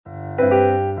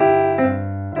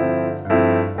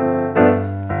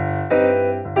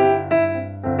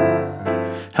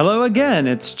Hello again,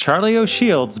 it's Charlie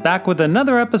O'Shields back with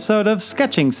another episode of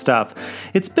Sketching Stuff.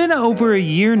 It's been over a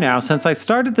year now since I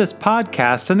started this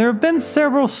podcast, and there have been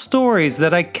several stories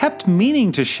that I kept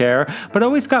meaning to share, but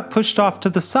always got pushed off to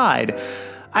the side.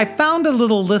 I found a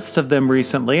little list of them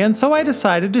recently, and so I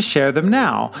decided to share them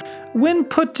now. When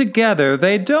put together,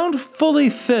 they don't fully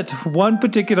fit one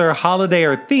particular holiday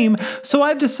or theme, so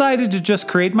I've decided to just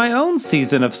create my own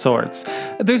season of sorts.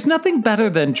 There's nothing better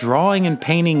than drawing and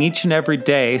painting each and every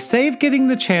day, save getting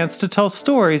the chance to tell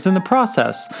stories in the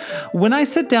process. When I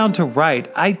sit down to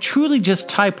write, I truly just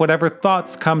type whatever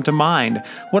thoughts come to mind.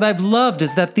 What I've loved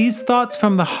is that these thoughts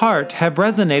from the heart have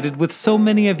resonated with so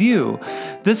many of you.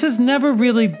 This has never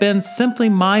really been simply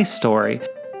my story.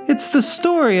 It's the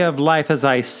story of life as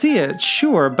I see it,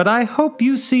 sure, but I hope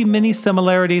you see many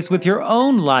similarities with your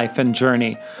own life and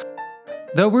journey.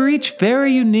 Though we're each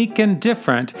very unique and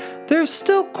different, there's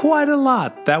still quite a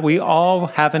lot that we all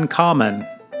have in common.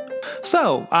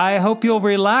 So, I hope you'll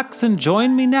relax and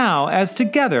join me now as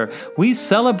together we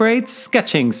celebrate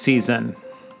sketching season.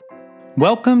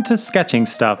 Welcome to Sketching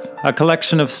Stuff, a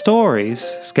collection of stories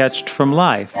sketched from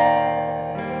life.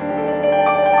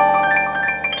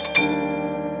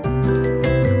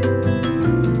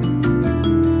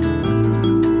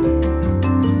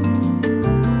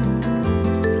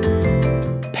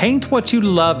 Paint What You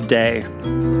Love Day.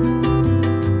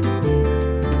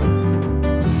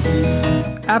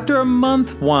 After a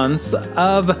month once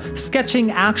of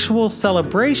sketching actual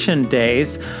celebration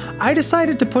days, I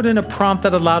decided to put in a prompt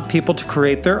that allowed people to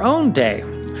create their own day.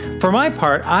 For my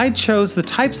part, I chose the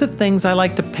types of things I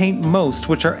like to paint most,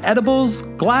 which are edibles,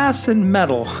 glass, and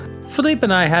metal. Philippe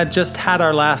and I had just had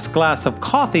our last glass of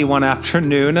coffee one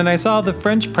afternoon, and I saw the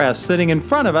French press sitting in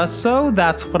front of us, so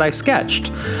that's what I sketched.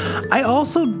 I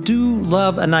also do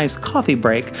love a nice coffee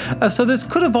break, so this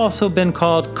could have also been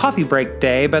called Coffee Break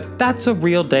Day, but that's a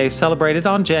real day celebrated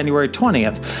on January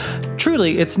 20th.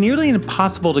 Truly, it's nearly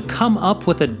impossible to come up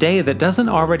with a day that doesn't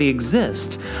already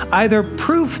exist. Either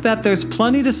proof that there's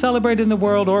plenty to celebrate in the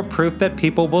world, or proof that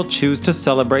people will choose to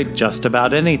celebrate just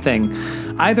about anything.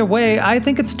 Either way, I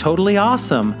think it's totally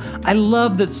awesome. I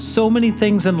love that so many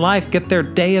things in life get their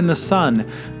day in the sun.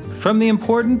 From the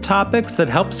important topics that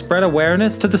help spread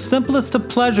awareness to the simplest of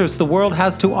pleasures the world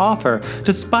has to offer,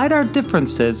 despite our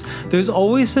differences, there's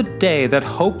always a day that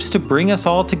hopes to bring us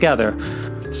all together.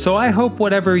 So I hope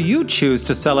whatever you choose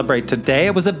to celebrate today,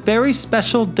 it was a very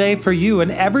special day for you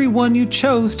and everyone you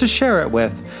chose to share it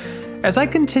with. As I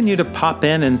continue to pop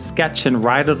in and sketch and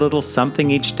write a little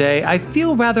something each day, I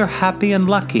feel rather happy and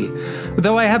lucky.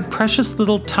 Though I have precious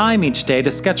little time each day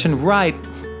to sketch and write,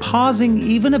 pausing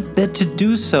even a bit to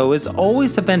do so is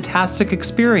always a fantastic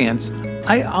experience.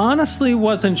 I honestly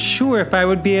wasn't sure if I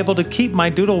would be able to keep my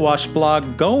Doodle Wash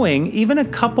blog going even a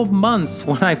couple months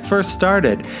when I first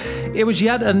started. It was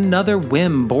yet another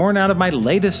whim born out of my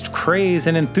latest craze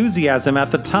and enthusiasm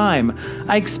at the time.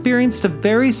 I experienced a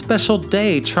very special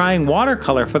day trying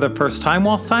watercolor for the first time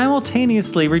while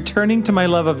simultaneously returning to my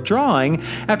love of drawing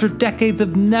after decades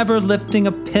of never lifting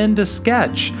a pen to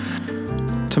sketch.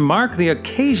 To mark the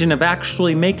occasion of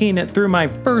actually making it through my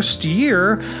first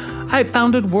year, I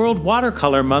founded World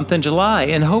Watercolor Month in July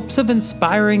in hopes of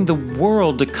inspiring the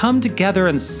world to come together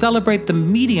and celebrate the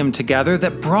medium together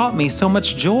that brought me so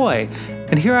much joy.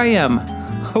 And here I am,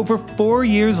 over 4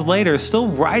 years later, still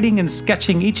writing and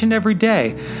sketching each and every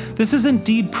day. This is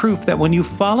indeed proof that when you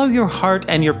follow your heart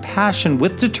and your passion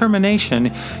with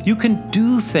determination, you can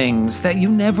do things that you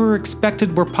never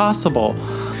expected were possible.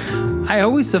 I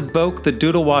always evoke the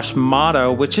Doodle Wash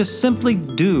motto, which is simply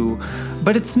do,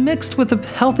 but it's mixed with a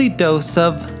healthy dose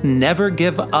of never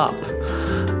give up.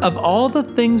 Of all the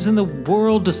things in the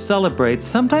world to celebrate,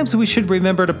 sometimes we should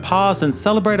remember to pause and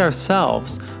celebrate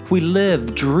ourselves. We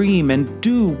live, dream, and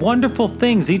do wonderful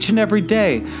things each and every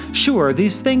day. Sure,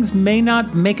 these things may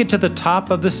not make it to the top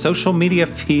of the social media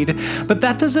feed, but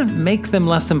that doesn't make them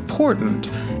less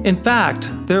important. In fact,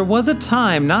 there was a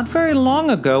time not very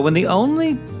long ago when the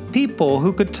only people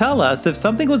who could tell us if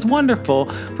something was wonderful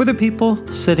were the people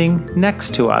sitting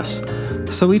next to us.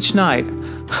 So each night,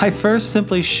 I first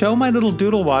simply show my little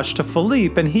Doodle Wash to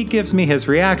Philippe and he gives me his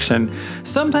reaction.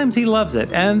 Sometimes he loves it,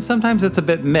 and sometimes it's a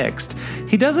bit mixed.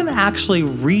 He doesn't actually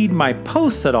read my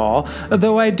posts at all,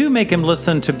 though I do make him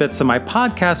listen to bits of my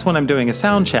podcast when I'm doing a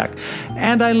sound check.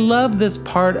 And I love this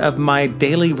part of my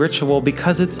daily ritual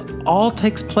because it all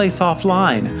takes place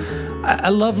offline.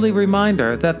 A lovely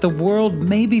reminder that the world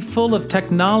may be full of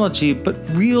technology, but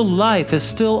real life is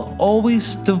still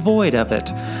always devoid of it.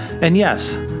 And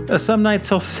yes, Some nights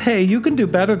he'll say, "You can do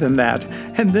better than that,"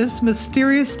 and this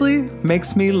mysteriously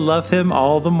makes me love him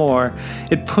all the more.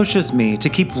 It pushes me to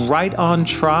keep right on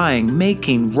trying,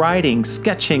 making, writing,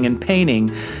 sketching, and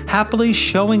painting, happily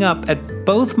showing up at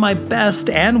both my best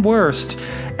and worst,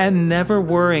 and never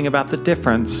worrying about the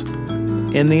difference.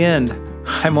 In the end,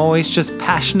 I'm always just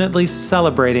passionately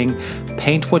celebrating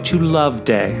Paint What You Love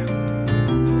Day.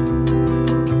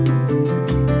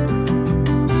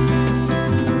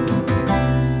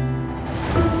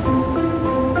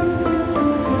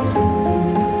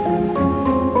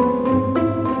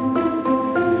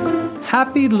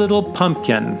 Happy Little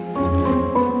Pumpkin.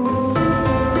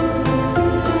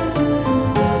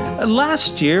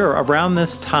 Last year, around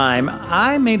this time,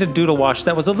 I made a doodle wash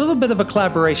that was a little bit of a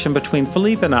collaboration between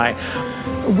Philippe and I.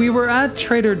 We were at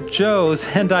Trader Joe's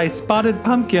and I spotted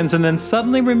pumpkins and then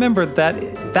suddenly remembered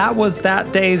that was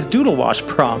that day's doodle wash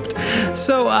prompt.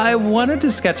 So I wanted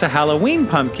to sketch a Halloween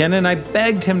pumpkin and I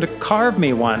begged him to carve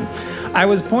me one. I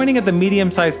was pointing at the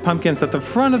medium-sized pumpkins at the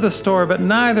front of the store, but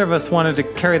neither of us wanted to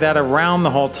carry that around the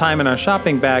whole time in our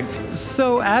shopping bag.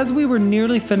 So as we were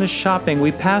nearly finished shopping,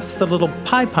 we passed the little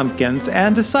pie pumpkins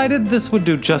and decided this would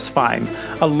do just fine.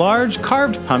 A large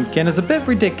carved pumpkin is a bit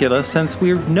ridiculous since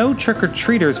we're no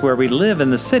trick-or-treaters where we live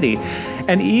in the city.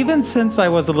 And even since I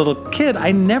was a little kid,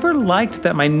 I never liked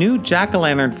that my new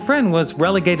jack-o'-lantern friend was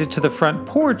relegated to the front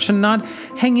porch and not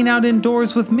hanging out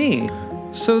indoors with me.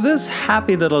 So this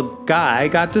happy little guy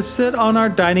got to sit on our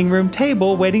dining room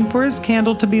table waiting for his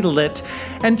candle to be lit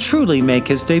and truly make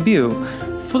his debut.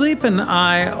 Philippe and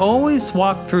I always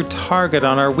walk through Target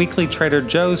on our weekly Trader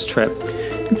Joe's trip.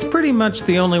 It's pretty much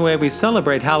the only way we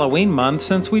celebrate Halloween month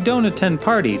since we don't attend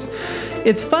parties.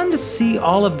 It's fun to see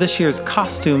all of this year's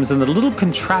costumes and the little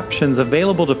contraptions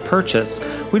available to purchase.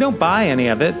 We don't buy any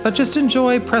of it, but just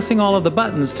enjoy pressing all of the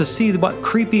buttons to see what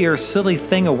creepy or silly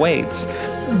thing awaits.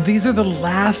 These are the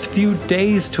last few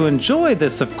days to enjoy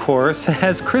this, of course,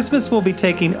 as Christmas will be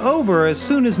taking over as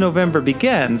soon as November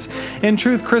begins. In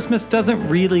truth, Christmas doesn't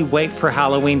really wait for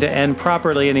Halloween to end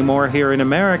properly anymore here in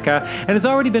America, and has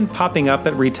already been popping up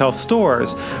at retail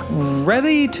stores,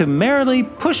 ready to merrily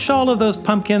push all of those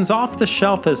pumpkins off the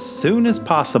shelf as soon as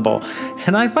possible.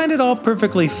 And I find it all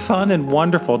perfectly fun and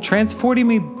wonderful, transporting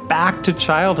me back to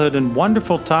childhood and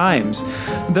wonderful times.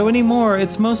 Though anymore,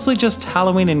 it's mostly just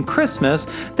Halloween and Christmas,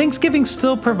 Thanksgiving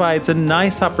still provides a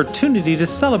nice opportunity to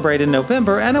celebrate in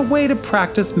November and a way to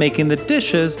practice making the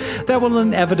dishes that will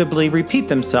inevitably repeat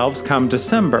themselves come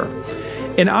December.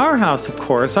 In our house, of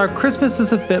course, our Christmas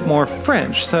is a bit more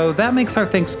French, so that makes our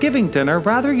Thanksgiving dinner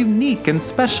rather unique and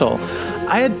special.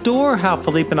 I adore how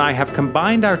Philippe and I have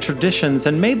combined our traditions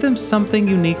and made them something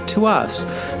unique to us.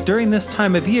 During this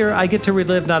time of year, I get to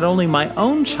relive not only my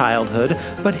own childhood,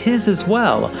 but his as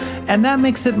well, and that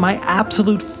makes it my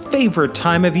absolute favorite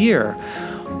time of year.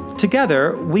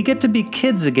 Together, we get to be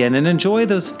kids again and enjoy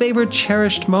those favorite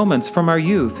cherished moments from our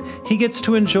youth. He gets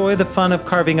to enjoy the fun of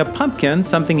carving a pumpkin,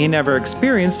 something he never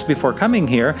experienced before coming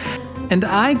here, and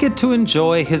I get to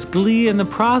enjoy his glee in the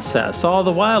process, all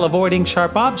the while avoiding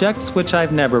sharp objects, which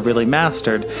I've never really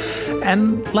mastered.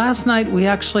 And last night, we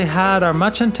actually had our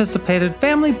much-anticipated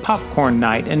family popcorn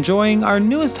night, enjoying our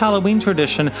newest Halloween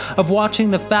tradition of watching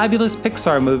the fabulous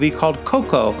Pixar movie called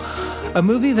Coco, a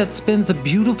movie that spins a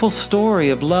beautiful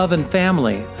story of love and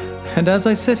family. And as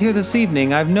I sit here this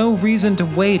evening, I've no reason to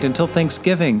wait until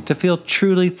Thanksgiving to feel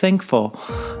truly thankful.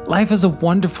 Life is a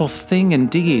wonderful thing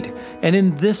indeed, and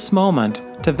in this moment,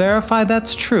 to verify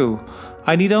that's true,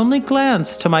 I need only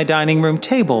glance to my dining room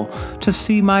table to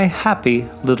see my happy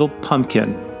little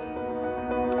pumpkin.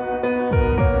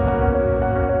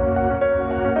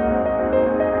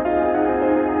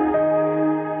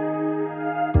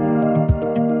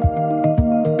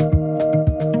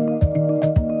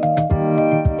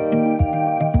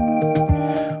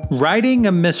 Writing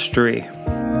a mystery.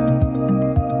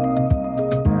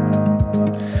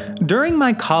 During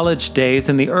my college days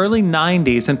in the early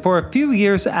 90s and for a few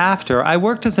years after, I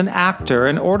worked as an actor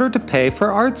in order to pay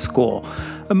for art school.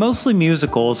 Mostly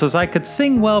musicals, as I could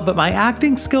sing well, but my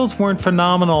acting skills weren't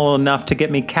phenomenal enough to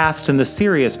get me cast in the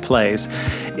serious plays.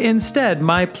 Instead,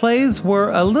 my plays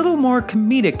were a little more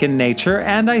comedic in nature,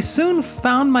 and I soon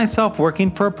found myself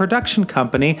working for a production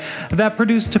company that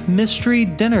produced Mystery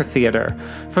Dinner Theater.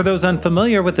 For those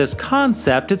unfamiliar with this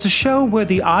concept, it's a show where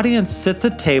the audience sits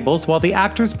at tables while the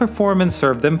actors perform and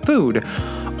serve them food.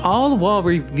 all while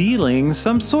revealing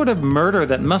some sort of murder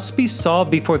that must be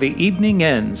solved before the evening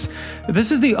ends.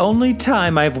 This is the only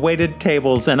time I've waited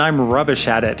tables, and I'm rubbish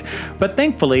at it, but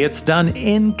thankfully it's done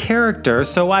in character,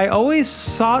 so I always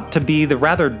sought to be the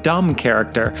rather dumb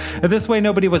character. This way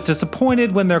nobody was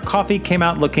disappointed when their coffee came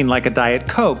out looking like a Diet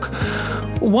Coke.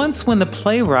 Once, when the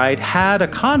playwright had a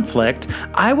conflict,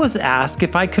 I was asked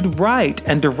if I could write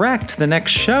and direct the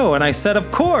next show, and I said, of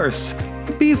course,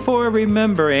 before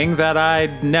remembering that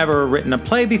I'd never written a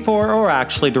play before or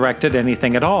actually directed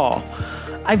anything at all.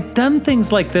 I've done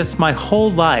things like this my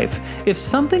whole life. If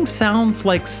something sounds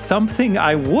like something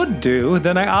I would do,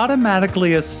 then I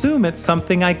automatically assume it's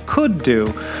something I could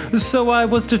do. So I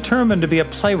was determined to be a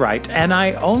playwright, and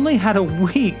I only had a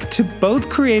week to both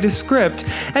create a script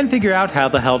and figure out how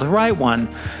the hell to write one.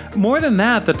 More than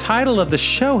that, the title of the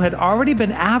show had already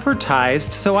been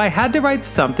advertised, so I had to write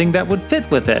something that would fit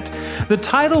with it. The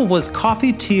title was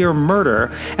Coffee, Tea, or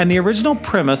Murder, and the original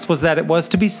premise was that it was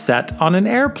to be set on an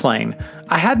airplane.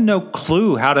 I had no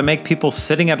clue how to make people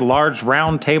sitting at large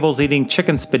round tables eating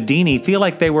chicken spadini feel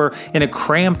like they were in a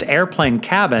cramped airplane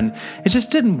cabin. It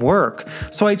just didn't work,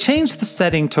 so I changed the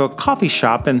setting to a coffee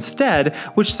shop instead,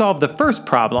 which solved the first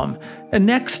problem.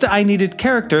 Next, I needed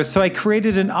characters, so I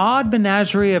created an odd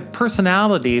menagerie of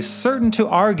personalities certain to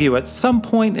argue at some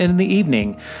point in the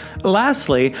evening.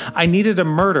 Lastly, I needed a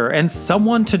murder and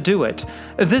someone to do it.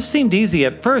 This seemed easy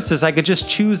at first, as I could just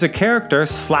choose a character,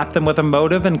 slap them with a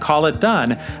motive, and call it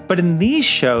done. But in these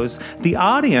shows, the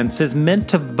audience is meant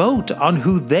to vote on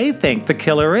who they think the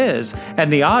killer is,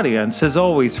 and the audience is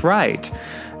always right.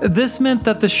 This meant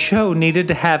that the show needed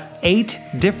to have 8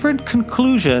 different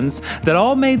conclusions that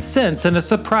all made sense in a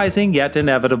surprising yet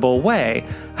inevitable way.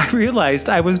 I realized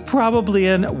I was probably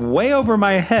in way over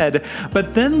my head,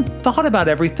 but then thought about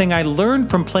everything I learned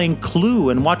from playing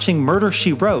Clue and watching Murder,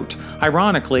 She Wrote.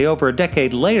 Ironically, over a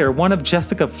decade later, one of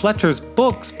Jessica Fletcher's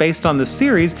books based on the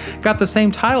series got the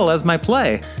same title as my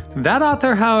play. That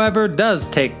author, however, does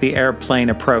take the airplane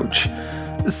approach.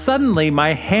 Suddenly,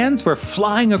 my hands were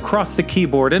flying across the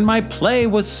keyboard, and my play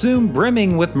was soon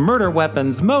brimming with murder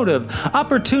weapons, motive,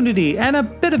 opportunity, and a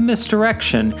bit of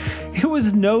misdirection. It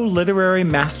was no literary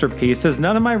masterpiece, as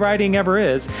none of my writing ever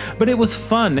is, but it was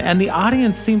fun, and the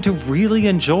audience seemed to really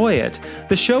enjoy it.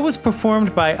 The show was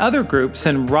performed by other groups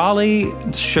in Raleigh,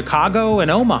 Chicago, and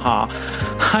Omaha.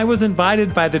 I was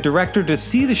invited by the director to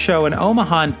see the show in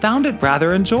Omaha and found it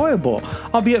rather enjoyable,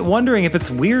 albeit wondering if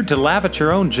it's weird to laugh at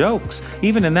your own jokes,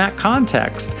 even in that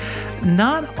context.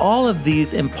 Not all of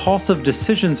these impulsive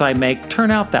decisions I make turn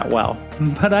out that well,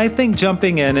 but I think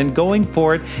jumping in and going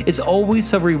for it is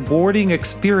always a rewarding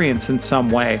experience in some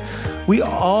way. We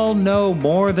all know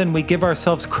more than we give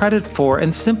ourselves credit for,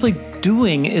 and simply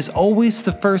doing is always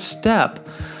the first step.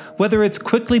 Whether it's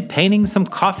quickly painting some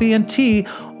coffee and tea,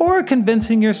 or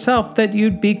convincing yourself that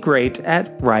you'd be great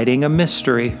at writing a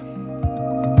mystery.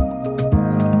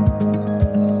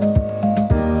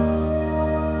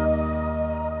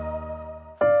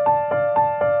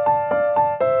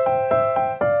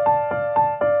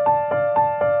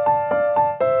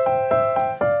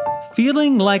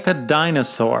 Feeling like a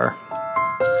dinosaur.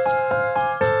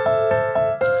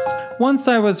 Once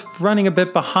I was running a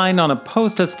bit behind on a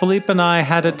post, as Philippe and I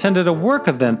had attended a work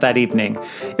event that evening.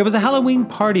 It was a Halloween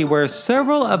party where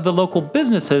several of the local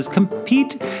businesses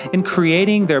compete in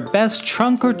creating their best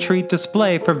trunk or treat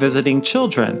display for visiting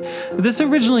children. This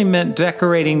originally meant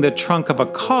decorating the trunk of a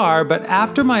car, but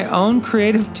after my own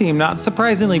creative team not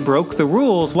surprisingly broke the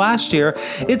rules last year,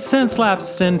 it since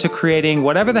lapsed into creating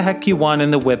whatever the heck you want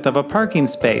in the width of a parking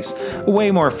space.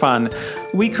 Way more fun.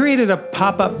 We created a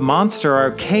pop-up monster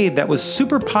arcade that was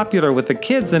super popular with the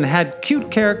kids and had cute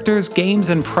characters, games,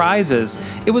 and prizes.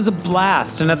 It was a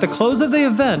blast, and at the close of the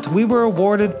event, we were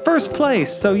awarded first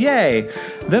place, so yay!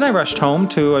 Then I rushed home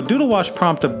to a doodle wash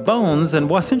prompt of bones and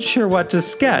wasn't sure what to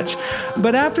sketch.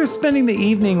 But after spending the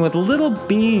evening with little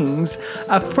beings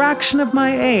a fraction of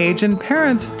my age and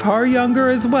parents far younger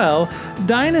as well,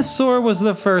 dinosaur was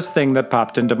the first thing that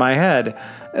popped into my head.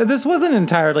 This wasn't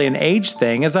entirely an age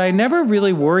thing, as I never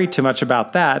really worried too much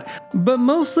about that, but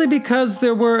mostly because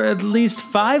there were at least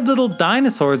 5 little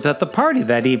dinosaurs at the party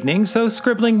that evening, so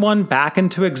scribbling one back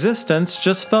into existence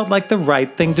just felt like the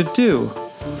right thing to do.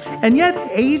 And yet,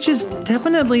 age is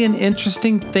definitely an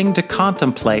interesting thing to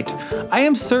contemplate. I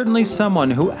am certainly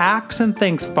someone who acts and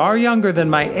thinks far younger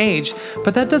than my age,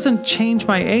 but that doesn't change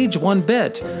my age one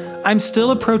bit. I'm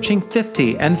still approaching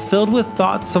 50 and filled with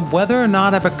thoughts of whether or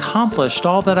not I've accomplished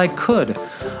all that I could.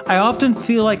 I often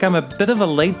feel like I'm a bit of a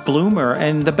late bloomer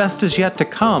and the best is yet to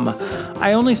come.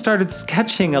 I only started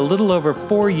sketching a little over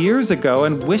 4 years ago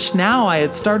and wish now I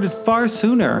had started far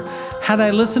sooner. Had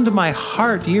I listened to my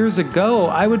heart years ago,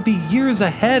 I would be years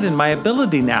ahead in my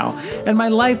ability now, and my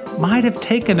life might have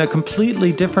taken a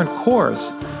completely different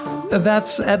course.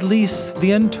 That's at least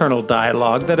the internal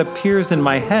dialogue that appears in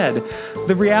my head.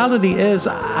 The reality is,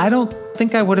 I don't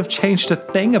think I would have changed a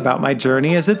thing about my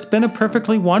journey, as it's been a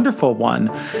perfectly wonderful one.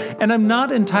 And I'm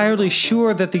not entirely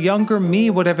sure that the younger me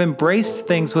would have embraced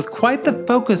things with quite the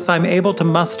focus I'm able to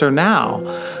muster now.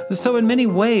 So in many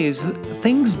ways,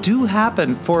 things do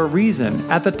happen for a reason,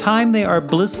 at the time they are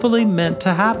blissfully meant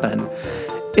to happen.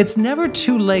 It's never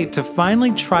too late to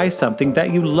finally try something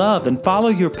that you love and follow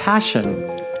your passion.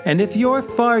 And if you're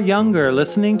far younger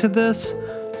listening to this,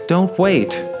 don't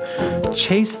wait.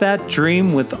 Chase that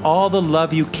dream with all the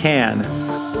love you can.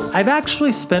 I've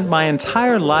actually spent my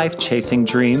entire life chasing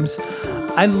dreams.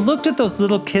 I looked at those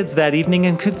little kids that evening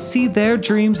and could see their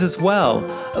dreams as well.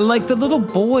 Like the little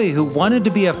boy who wanted to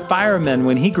be a fireman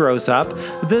when he grows up,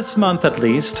 this month at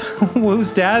least,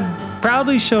 whose dad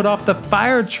proudly showed off the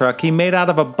fire truck he made out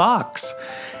of a box.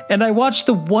 And I watched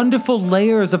the wonderful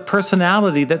layers of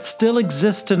personality that still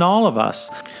exist in all of us.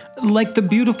 Like the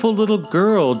beautiful little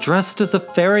girl dressed as a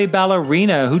fairy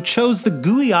ballerina who chose the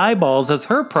gooey eyeballs as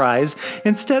her prize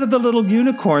instead of the little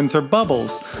unicorns or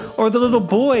bubbles. Or the little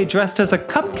boy dressed as a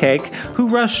cupcake who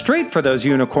rushed straight for those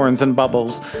unicorns and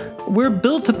bubbles. We're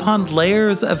built upon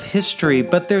layers of history,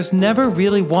 but there's never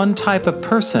really one type of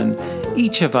person.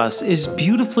 Each of us is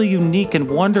beautifully unique and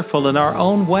wonderful in our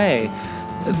own way.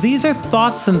 These are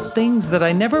thoughts and things that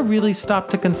I never really stopped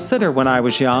to consider when I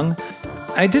was young.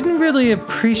 I didn't really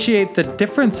appreciate the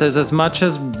differences as much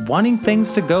as wanting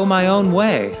things to go my own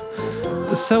way.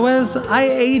 So as I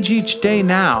age each day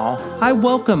now, I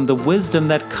welcome the wisdom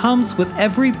that comes with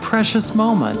every precious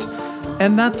moment.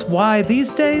 And that's why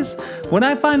these days, when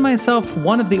I find myself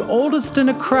one of the oldest in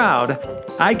a crowd,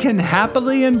 I can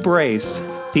happily embrace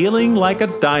feeling like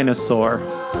a dinosaur.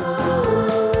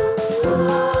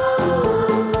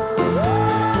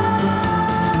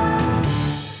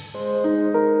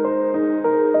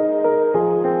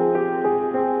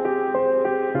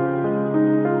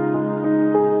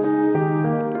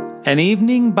 An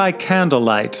Evening by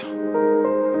Candlelight.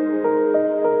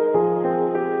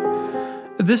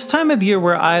 This time of year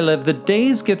where I live, the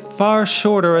days get far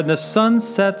shorter and the sun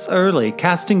sets early,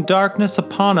 casting darkness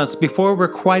upon us before we're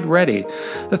quite ready.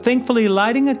 Thankfully,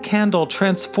 lighting a candle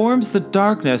transforms the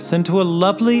darkness into a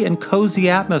lovely and cozy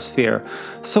atmosphere,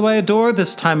 so I adore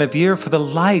this time of year for the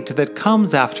light that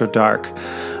comes after dark.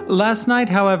 Last night,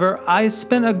 however, I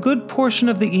spent a good portion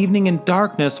of the evening in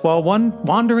darkness while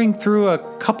wandering through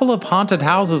a couple of haunted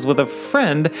houses with a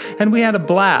friend, and we had a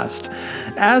blast.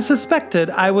 As suspected,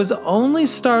 I was only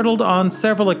startled on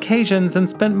several occasions and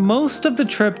spent most of the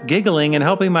trip giggling and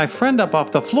helping my friend up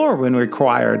off the floor when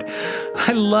required.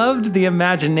 I loved the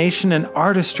imagination and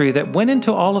artistry that went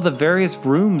into all of the various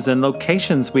rooms and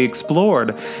locations we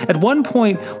explored. At one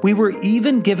point, we were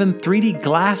even given 3D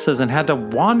glasses and had to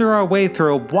wander our way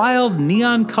through a wild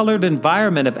neon-colored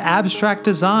environment of abstract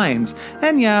designs,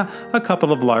 and a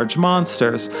couple of large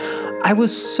monsters. I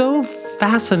was so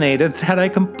fascinated that I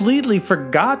completely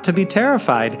forgot to be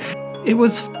terrified. It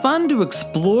was fun to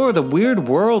explore the weird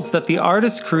worlds that the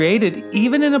artist created,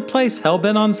 even in a place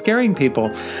hell-bent on scaring people.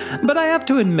 But I have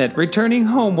to admit, returning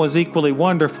home was equally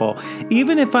wonderful.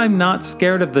 Even if I'm not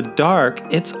scared of the dark,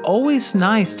 it's always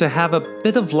nice to have a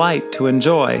bit of light to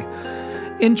enjoy.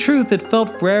 In truth, it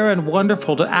felt rare and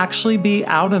wonderful to actually be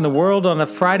out in the world on a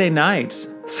Friday night.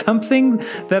 Something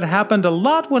that happened a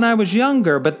lot when I was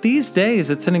younger, but these days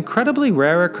it's an incredibly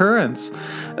rare occurrence.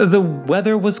 The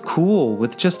weather was cool,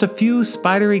 with just a few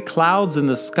spidery clouds in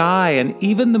the sky, and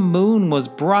even the moon was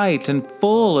bright and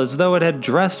full as though it had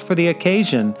dressed for the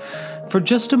occasion. For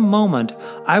just a moment,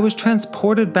 I was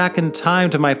transported back in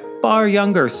time to my far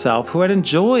younger self who had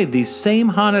enjoyed these same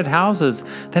haunted houses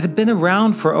that had been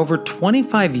around for over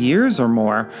 25 years or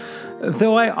more.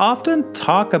 Though I often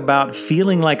talk about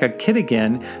feeling like a kid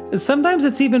again, sometimes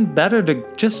it's even better to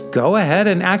just go ahead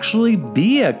and actually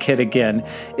be a kid again.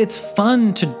 It's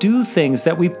fun to do things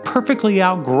that we've perfectly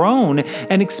outgrown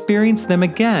and experience them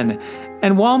again.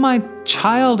 And while my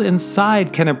child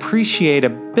inside can appreciate a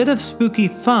bit of spooky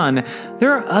fun,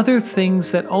 there are other things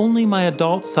that only my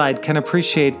adult side can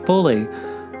appreciate fully,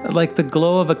 like the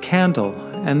glow of a candle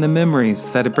and the memories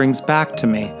that it brings back to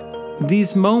me.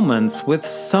 These moments with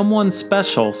someone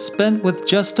special, spent with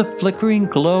just a flickering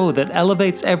glow that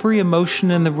elevates every emotion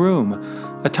in the room,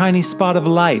 a tiny spot of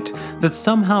light that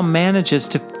somehow manages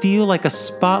to feel like a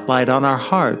spotlight on our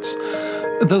hearts.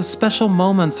 Those special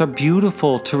moments are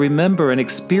beautiful to remember and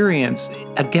experience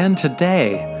again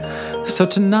today. So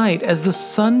tonight, as the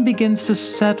sun begins to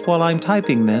set while I'm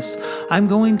typing this, I'm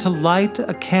going to light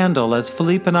a candle as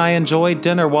Philippe and I enjoy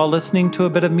dinner while listening to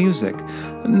a bit of music.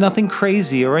 Nothing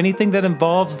crazy or anything that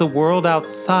involves the world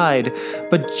outside,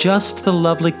 but just the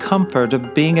lovely comfort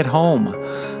of being at home.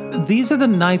 These are the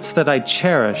nights that I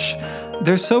cherish.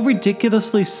 They're so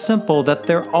ridiculously simple that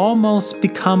they're almost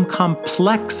become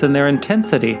complex in their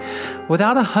intensity.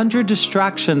 Without 100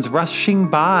 distractions rushing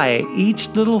by, each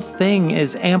little thing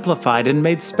is amplified and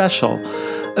made special.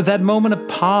 That moment of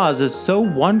pause is so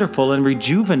wonderful and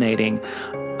rejuvenating.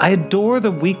 I adore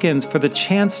the weekends for the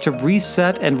chance to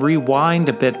reset and rewind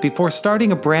a bit before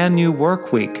starting a brand new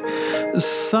work week.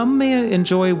 Some may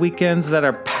enjoy weekends that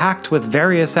are packed with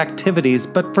various activities,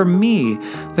 but for me,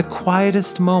 the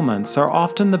quietest moments are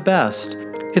often the best.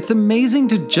 It's amazing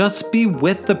to just be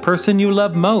with the person you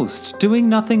love most, doing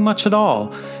nothing much at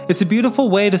all. It's a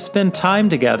beautiful way to spend time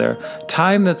together,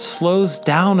 time that slows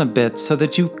down a bit so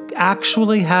that you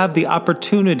actually have the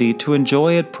opportunity to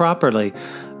enjoy it properly.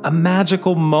 A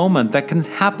magical moment that can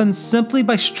happen simply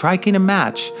by striking a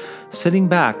match, sitting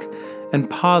back, and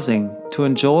pausing to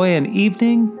enjoy an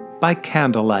evening by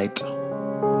candlelight.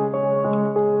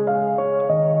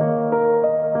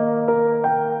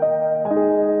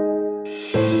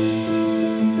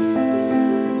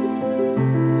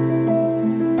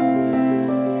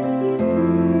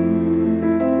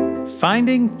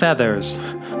 Finding feathers.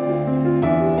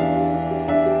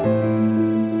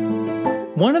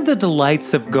 One of the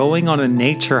delights of going on a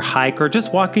nature hike or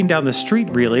just walking down the street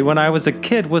really when I was a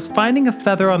kid was finding a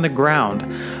feather on the ground.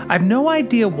 I've no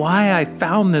idea why I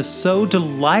found this so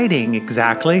delighting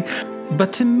exactly,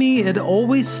 but to me it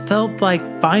always felt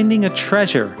like finding a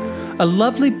treasure, a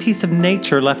lovely piece of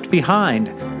nature left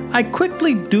behind. I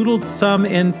quickly doodled some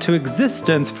into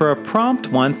existence for a prompt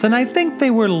once, and I think they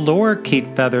were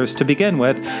lorikeet feathers to begin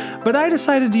with, but I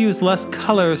decided to use less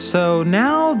color, so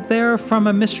now they're from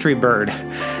a mystery bird.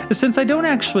 Since I don't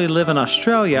actually live in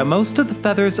Australia, most of the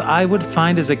feathers I would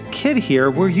find as a kid here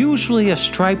were usually a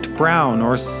striped brown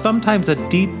or sometimes a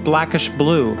deep blackish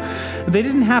blue. They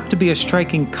didn't have to be a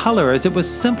striking color, as it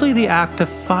was simply the act of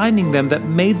finding them that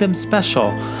made them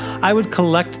special. I would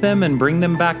collect them and bring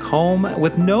them back home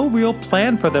with no real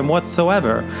plan for them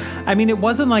whatsoever. I mean, it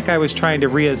wasn't like I was trying to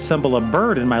reassemble a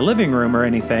bird in my living room or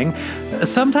anything.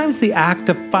 Sometimes the act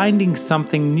of finding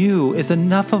something new is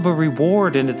enough of a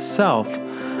reward in itself.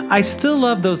 I still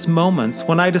love those moments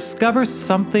when I discover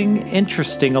something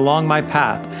interesting along my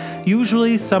path,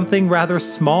 usually something rather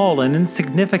small and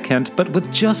insignificant, but with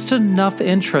just enough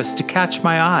interest to catch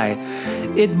my eye.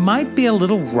 It might be a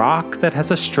little rock that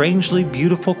has a strangely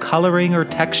beautiful coloring or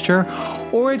texture,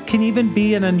 or it can even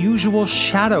be an unusual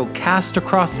shadow cast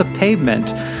across the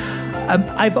pavement.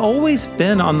 I've always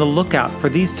been on the lookout for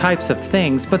these types of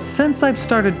things, but since I've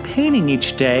started painting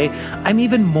each day, I'm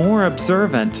even more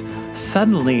observant.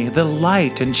 Suddenly, the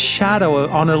light and shadow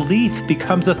on a leaf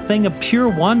becomes a thing of pure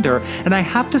wonder, and I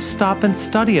have to stop and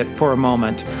study it for a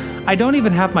moment. I don't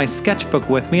even have my sketchbook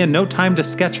with me and no time to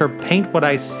sketch or paint what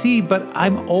I see, but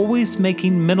I'm always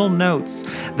making mental notes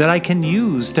that I can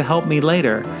use to help me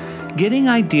later. Getting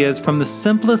ideas from the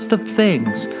simplest of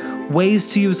things, ways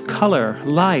to use color,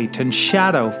 light, and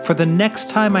shadow for the next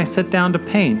time I sit down to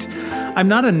paint. I'm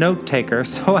not a note taker,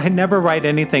 so I never write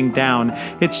anything down.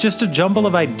 It's just a jumble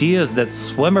of ideas that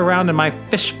swim around in my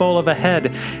fishbowl of a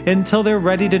head until they're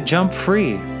ready to jump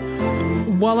free.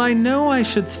 While I know I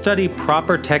should study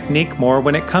proper technique more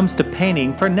when it comes to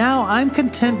painting, for now I'm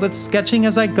content with sketching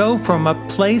as I go from a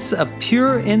place of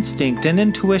pure instinct and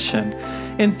intuition.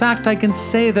 In fact, I can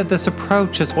say that this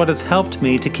approach is what has helped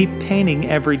me to keep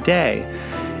painting every day.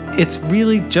 It's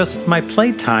really just my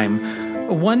playtime.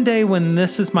 One day when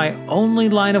this is my only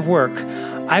line of work,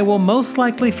 I will most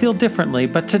likely feel differently,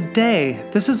 but today,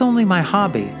 this is only my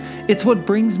hobby. It's what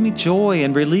brings me joy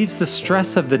and relieves the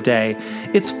stress of the day.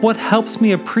 It's what helps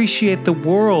me appreciate the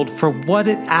world for what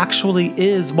it actually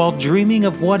is while dreaming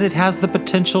of what it has the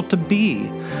potential to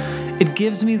be. It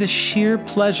gives me the sheer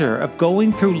pleasure of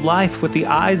going through life with the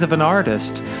eyes of an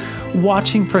artist,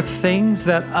 watching for things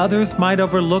that others might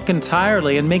overlook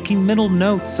entirely and making mental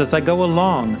notes as I go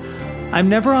along. I'm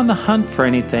never on the hunt for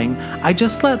anything. I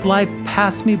just let life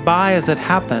pass me by as it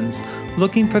happens,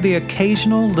 looking for the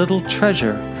occasional little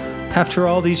treasure. After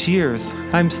all these years,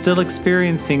 I'm still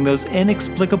experiencing those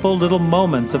inexplicable little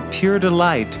moments of pure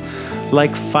delight,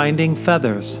 like finding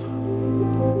feathers.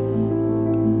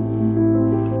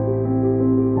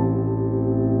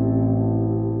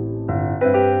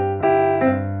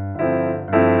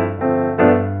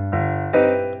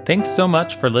 Thanks so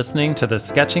much for listening to the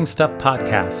Sketching Stuff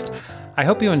podcast. I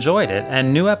hope you enjoyed it,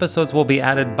 and new episodes will be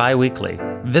added bi-weekly.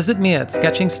 Visit me at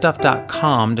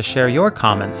sketchingstuff.com to share your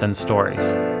comments and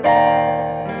stories.